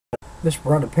This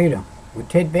Brother Peter with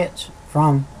tidbits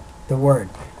from the Word.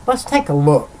 Let's take a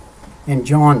look in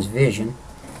John's vision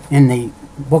in the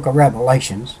book of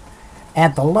Revelations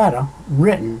at the letter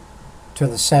written to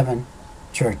the seven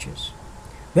churches.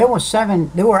 There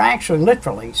were actually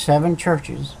literally seven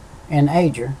churches in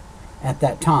Asia at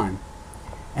that time.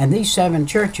 And these seven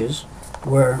churches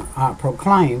were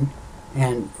proclaimed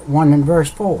in 1 in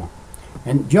verse 4.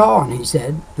 And John, he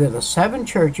said, there are seven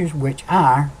churches which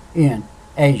are in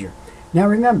Asia. Now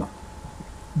remember,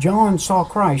 John saw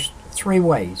Christ three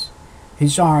ways. He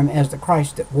saw him as the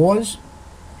Christ that was,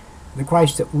 the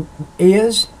Christ that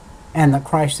is, and the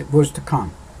Christ that was to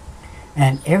come.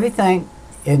 And everything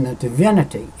in the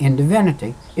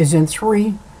divinity, is in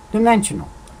three-dimensional.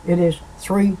 It is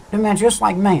three-dimensional, just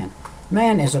like man.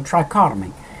 Man is a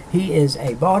trichotomy. He is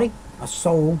a body, a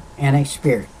soul, and a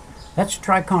spirit. That's a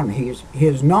trichotomy. He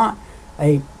is not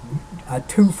a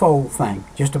twofold thing,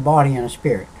 just a body and a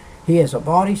spirit. He is a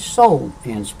body, soul,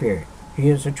 and spirit. He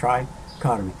is a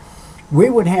trichotomy. We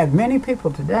would have many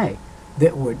people today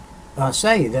that would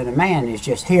say that a man is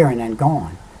just here and then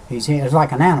gone. He's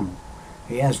like an animal.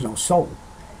 He has no soul.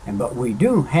 But we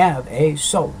do have a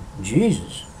soul.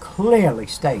 Jesus clearly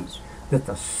states that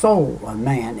the soul of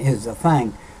man is the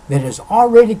thing that is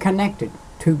already connected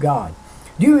to God.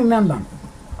 Do you remember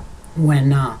when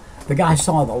the guy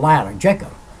saw the ladder,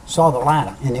 Jacob saw the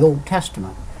ladder in the Old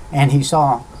Testament, and he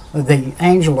saw the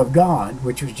angel of God,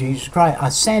 which was Jesus Christ,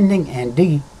 ascending and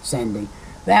descending?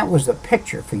 That was the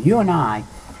picture for you and I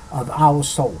of our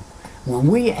soul. When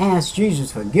we ask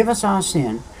Jesus to forgive us our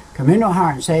sin, come into our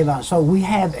heart and save our soul, we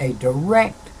have a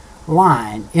direct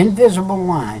line, invisible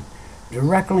line,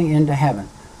 directly into heaven.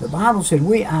 The Bible said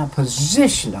we are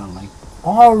positionally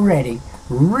already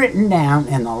written down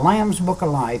in the Lamb's Book of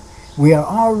Life. We are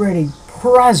already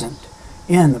present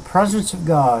in the presence of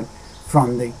God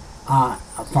from the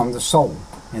soul.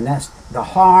 And that's the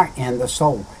heart and the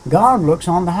soul. God looks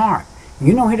on the heart.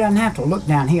 You know, he doesn't have to look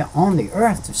down here on the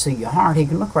earth to see your heart. He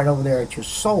can look right over there at your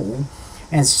soul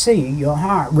and see your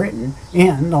heart written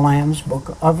in the Lamb's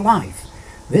Book of Life.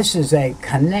 This is a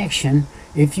connection,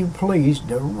 if you please,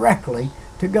 directly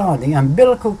to God. The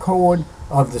umbilical cord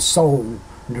of the soul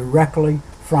directly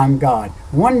from God.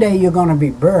 One day you're going to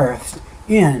be birthed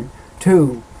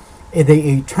into the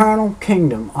eternal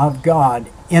kingdom of God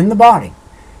in the body.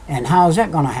 And how is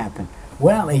that going to happen?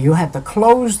 Well, you have to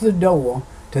close the door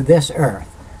to this earth.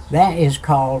 That is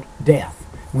called death.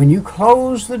 When you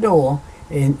close the door,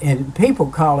 and people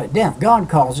call it death, God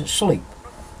calls it sleep.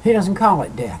 He doesn't call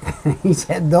it death. He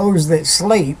said, those that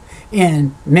sleep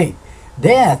in me.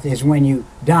 Death is when you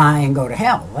die and go to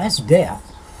hell. That's death.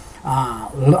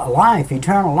 Life,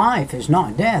 eternal life, is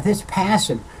not death. It's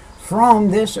passing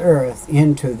from this earth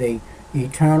into the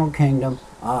eternal kingdom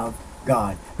of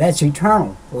God. That's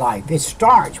eternal life. It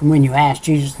starts when you ask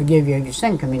Jesus to forgive you of your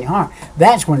sin, come in your heart.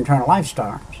 That's when eternal life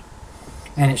starts.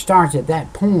 And it starts at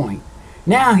that point.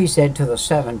 Now he said to the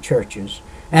seven churches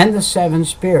and the seven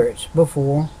spirits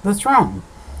before the throne.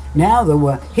 Now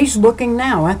he's looking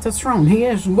now at the throne. He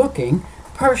is looking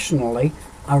personally,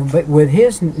 but with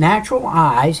his natural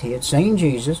eyes. He had seen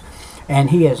Jesus, and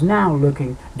he is now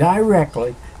looking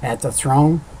directly at the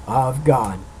throne of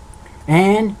God.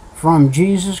 And from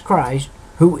Jesus Christ,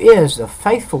 who is the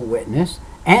faithful witness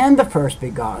and the first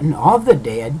begotten of the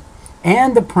dead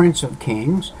and the Prince of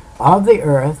Kings of the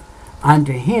earth,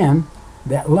 unto him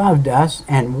that loved us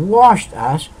and washed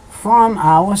us from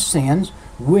our sins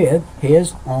with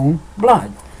his own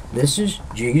blood. This is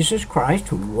Jesus Christ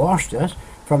who washed us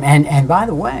from, and by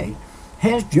the way,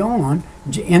 has John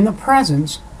in the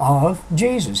presence of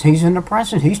Jesus. He's in the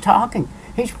presence, he's talking,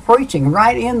 he's preaching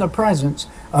right in the presence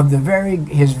of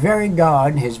his very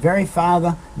God, his very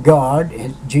Father God,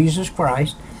 Jesus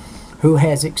Christ, who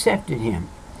has accepted him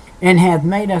and hath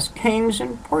made us kings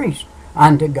and priests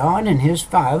unto God and his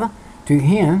Father. To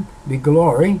him be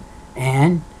glory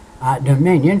and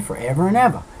dominion forever and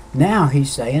ever. Now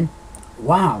he's saying,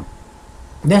 wow,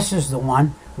 this is the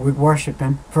one we worship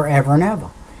him forever and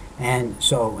ever. And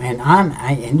so,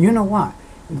 and you know what?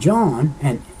 John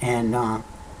and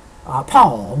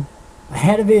Paul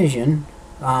had a vision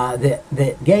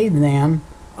that gave them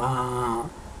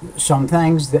some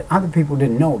things that other people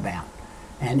didn't know about.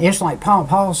 And it's like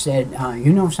Paul said,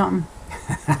 you know something?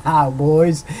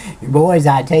 boys,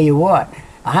 I tell you what,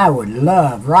 I would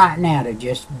love right now to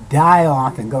just die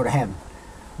off and go to heaven.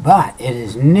 But it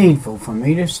is needful for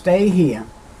me to stay here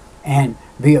and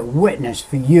be a witness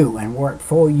for you and work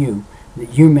for you,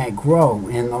 that you may grow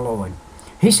in the Lord.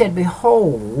 He said,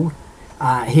 behold,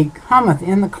 he cometh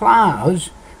in the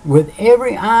clouds, with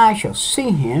every eye shall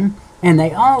see him, and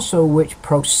they also which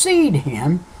precede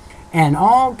him and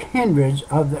all kindreds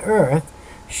of the earth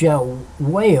shall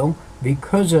wail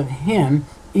because of him.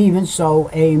 Even so,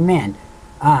 amen.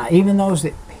 Even those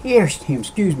that pierced him,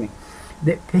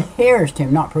 that pierced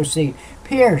him, not proceed,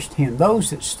 pierced him,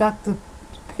 those that stuck the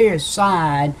pierced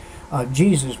side of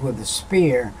Jesus with the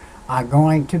spear are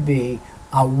going to be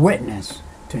a witness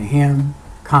to him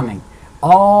coming.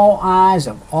 All eyes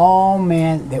of all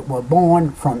men that were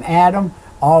born from Adam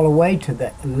all the way to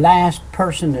the last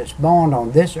person that's born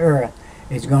on this earth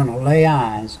is going to lay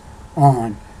eyes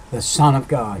on the Son of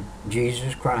God,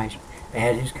 Jesus Christ,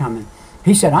 at his coming.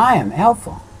 He said, I am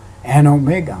Alpha and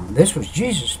Omega. This was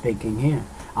Jesus speaking here.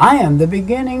 I am the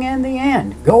beginning and the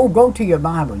end. Go to your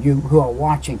Bible, you who are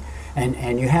watching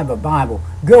and you have a Bible.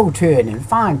 Go to it and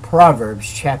find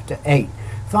Proverbs chapter 8.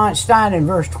 Start in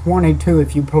verse 22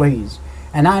 if you please.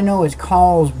 And I know it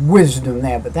calls wisdom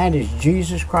there, but that is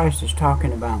Jesus Christ is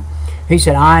talking about. He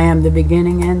said, I am the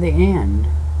beginning and the end,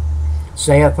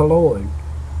 saith the Lord,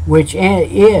 which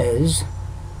is,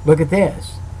 look at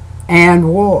this,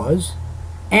 and was,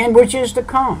 and which is to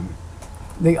come,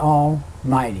 the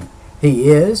Almighty. He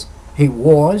is, he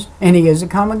was, and he is to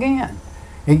come again.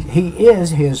 He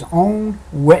is his own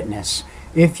witness.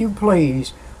 If you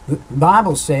please, the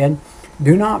Bible said,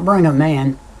 do not bring a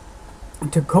man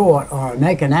to court or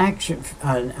make an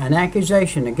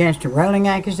accusation against him, railing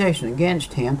accusation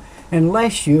against him,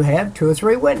 unless you have 2 or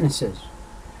 3 witnesses.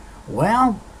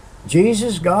 Well,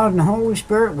 Jesus, God, and the Holy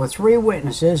Spirit were 3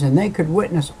 witnesses, and they could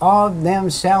witness of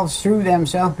themselves through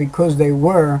themselves because they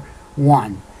were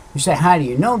one. You say, how do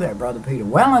you know that, Brother Peter?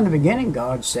 Well, in the beginning,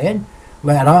 God said,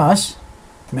 let us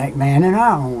make man in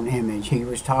our own image. He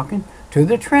was talking to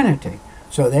the Trinity.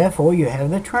 So therefore you have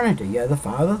the Trinity. You have the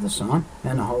Father, the Son,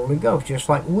 and the Holy Ghost, just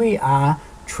like we are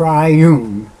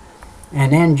triune.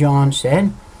 And then John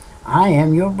said, I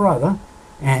am your brother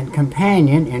and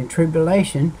companion in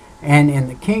tribulation and in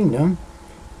the kingdom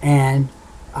and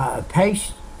the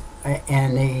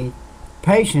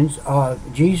patience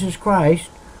of Jesus Christ,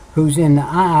 who's in the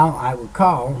isle, I would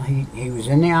call. He was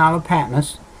in the Isle of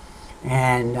Patmos,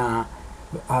 and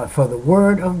for the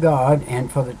word of God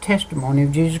and for the testimony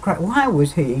of Jesus Christ. Why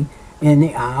was he in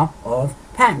the Isle of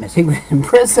Patmos? He was in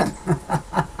prison.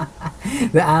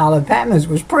 The Isle of Patmos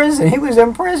was prison. He was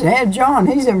in prison. Hey, John,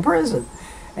 he's in prison.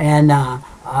 And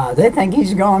they think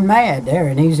he's gone mad there,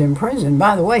 and he's in prison.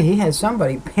 By the way, he has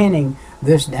somebody pinning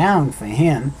this down for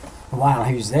him while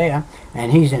he's there,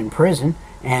 and he's in prison.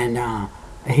 And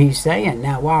he's saying,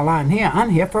 now while I'm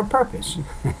here for a purpose.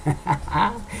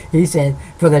 He said,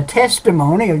 for the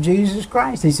testimony of Jesus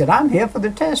Christ. He said, I'm here for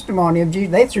the testimony of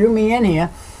Jesus. They threw me in here.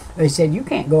 They said, you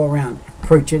can't go around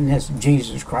preaching this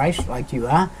Jesus Christ like you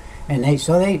are. And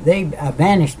they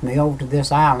banished me over to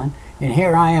this island. And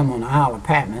here I am on the Isle of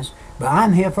Patmos. But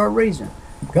I'm here for a reason.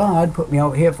 God put me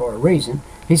over here for a reason.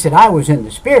 He said, I was in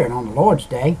the Spirit on the Lord's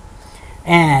day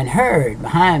and heard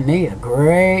behind me a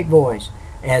great voice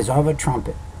as of a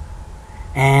trumpet,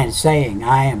 and saying,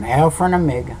 I am Alpha and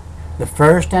Omega, the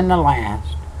first and the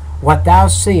last. What thou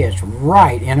seest,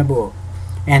 write in a book,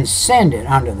 and send it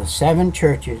unto the 7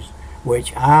 churches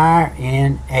which are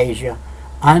in Asia,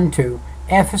 unto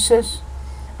Ephesus,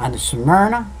 unto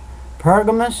Smyrna,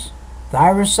 Pergamos,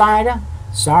 Thyatira,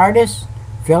 Sardis,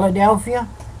 Philadelphia,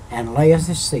 and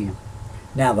Laodicea.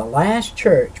 Now the last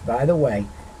church, by the way,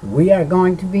 we are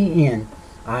going to be in,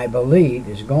 I believe,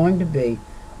 is going to be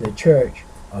the church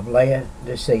of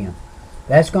Laodicea.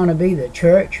 That's going to be the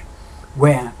church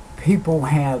where people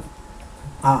have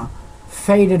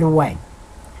faded away.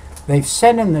 They've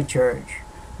sat in the church.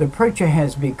 The preacher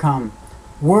has become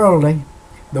worldly.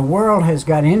 The world has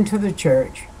got into the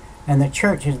church, and the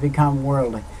church has become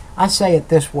worldly. I say it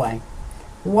this way.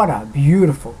 What a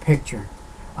beautiful picture.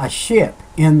 A ship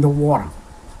in the water.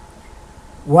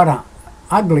 What an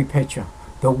ugly picture.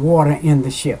 The water in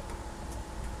the ship.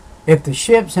 If the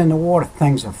ship's in the water,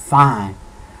 things are fine.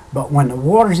 But when the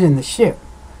water's in the ship,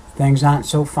 things aren't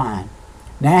so fine.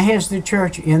 Now here's the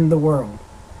church in the world.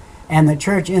 And the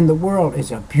church in the world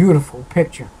is a beautiful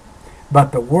picture.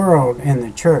 But the world in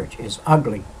the church is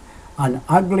ugly. An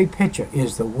ugly picture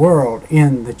is the world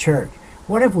in the church.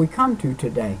 What have we come to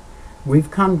today? We've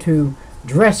come to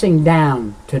dressing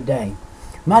down today.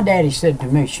 My daddy said to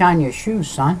me, shine your shoes,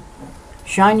 son.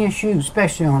 Shine your shoes,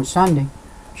 especially on Sunday.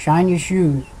 Shine your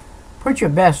shoes. Put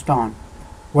your best on.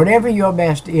 Whatever your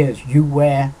best is, you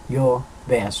wear your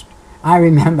best. I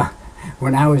remember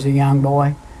when I was a young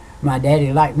boy, my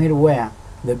daddy liked me to wear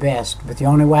the best. But the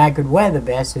only way I could wear the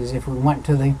best is if we went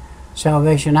to the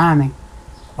Salvation Army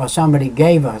or somebody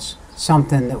gave us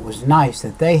something that was nice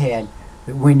that they had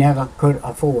that we never could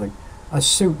afford. A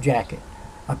suit jacket,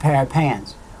 a pair of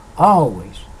pants.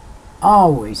 Always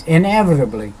always,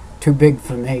 inevitably, too big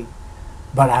for me.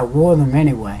 But I wore them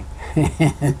anyway.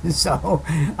 So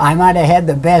I might have had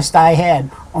the best I had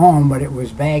on, but it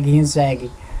was baggy and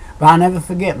saggy. But I'll never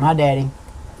forget, my daddy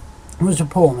was a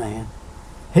poor man.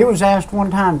 He was asked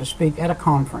one time to speak at a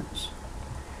conference,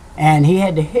 and he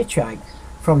had to hitchhike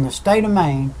from the state of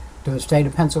Maine to the state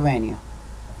of Pennsylvania.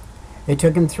 It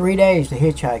took him 3 days to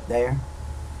hitchhike there.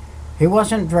 He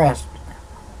wasn't dressed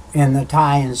in the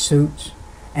tie and suits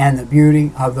and the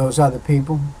beauty of those other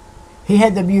people. He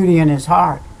had the beauty in his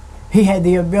heart. He had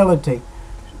the ability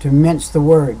to mince the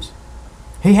words.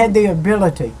 He had the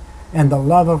ability and the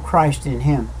love of Christ in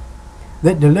him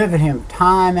that delivered him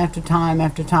time after time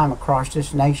after time across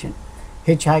this nation,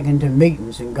 hitchhiking to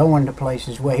meetings and going to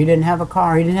places where he didn't have a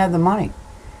car. He didn't have the money.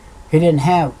 He didn't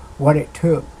have what it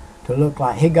took to look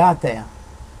like. He got there.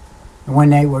 And when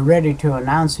they were ready to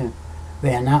announce him,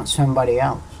 they announced somebody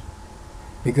else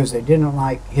because they didn't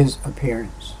like his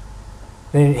appearance.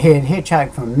 He had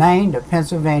hitchhiked from Maine to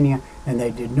Pennsylvania, and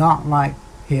they did not like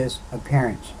his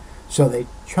appearance. So they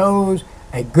chose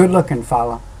a good-looking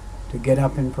fellow to get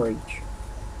up and preach.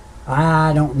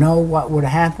 I don't know what would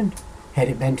have happened had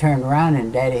it been turned around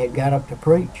and Daddy had got up to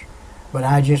preach. But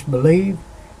I just believe,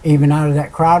 even out of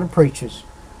that crowd of preachers,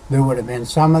 there would have been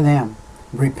some of them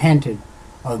repented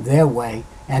of their way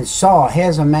and saw,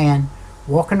 here's a man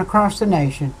walking across the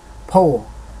nation, poor,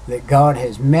 that God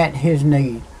has met his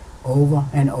need over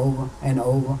and over and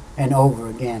over and over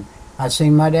again. I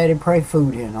seen my daddy pray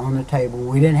food in on the table.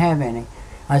 We didn't have any.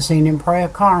 I seen him pray a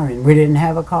car in. We didn't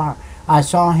have a car. I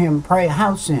saw him pray a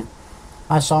house in.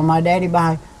 I saw my daddy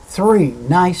buy 3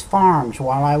 nice farms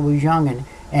while I was young,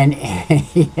 and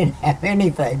he didn't have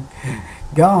anything.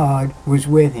 God was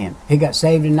with him. He got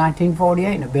saved in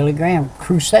 1948 in a Billy Graham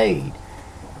crusade,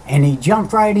 and he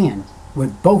jumped right in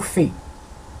with both feet.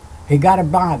 He got a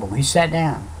Bible. He sat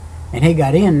down, and he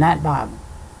got in that Bible,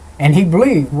 and he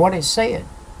believed what it said,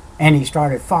 and he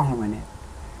started following it.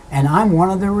 And I'm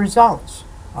one of the results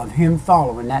of him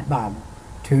following that Bible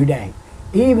today.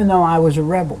 Even though I was a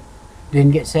rebel,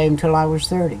 didn't get saved until I was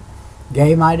 30,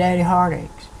 gave my daddy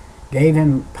heartaches, gave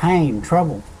him pain,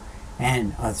 trouble,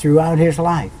 and throughout his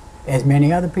life, as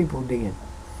many other people did.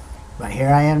 But here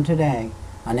I am today,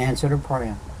 an answer to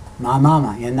prayer. My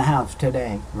mama in the house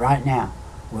today, right now.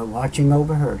 We're watching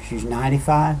over her. She's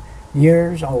 95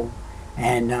 years old,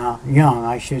 and young,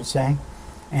 I should say.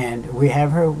 And we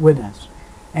have her with us.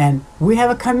 And we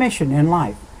have a commission in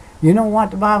life. You know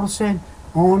what the Bible said?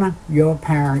 Honor your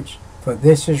parents, for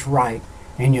this is right,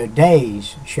 and your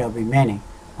days shall be many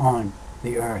on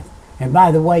the earth. And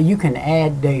by the way, you can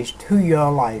add days to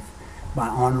your life by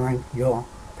honoring your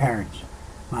parents.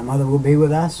 My mother will be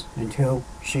with us until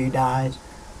she dies,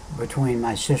 between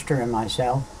my sister and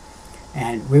myself.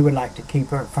 And we would like to keep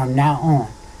her from now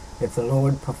on. If the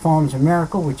Lord performs a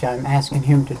miracle, which I'm asking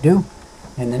him to do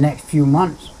in the next few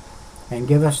months, and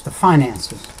give us the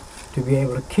finances to be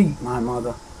able to keep my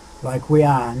mother like we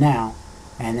are now.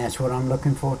 And that's what I'm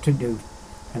looking for to do.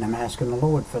 And I'm asking the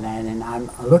Lord for that. And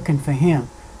I'm looking for him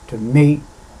to meet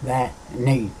that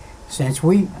need. Since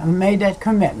we made that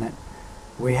commitment,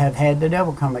 we have had the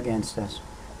devil come against us.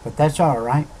 But that's all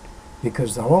right,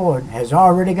 because the Lord has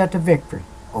already got the victory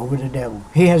over the devil.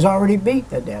 He has already beat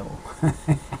the devil.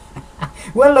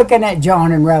 We're looking at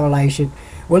John in Revelation.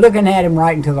 We're looking at him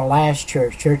writing to the last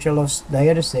church, Church of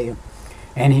Laodicea.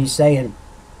 And he's saying,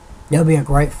 there'll be a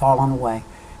great falling away.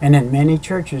 And in many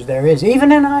churches there is.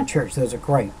 Even in our church there's a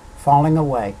great falling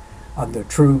away of the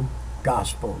true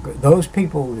gospel. Those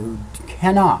people who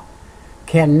cannot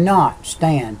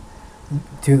stand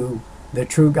to the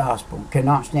true gospel,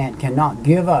 cannot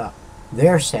give up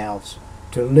themselves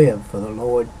to live for the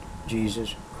Lord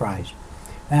Jesus Christ.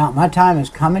 Now, my time has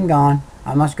come and gone.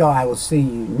 I must go. I will see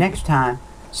you next time.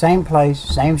 Same place,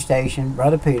 same station,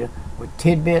 Brother Peter, with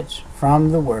tidbits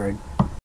from the Word.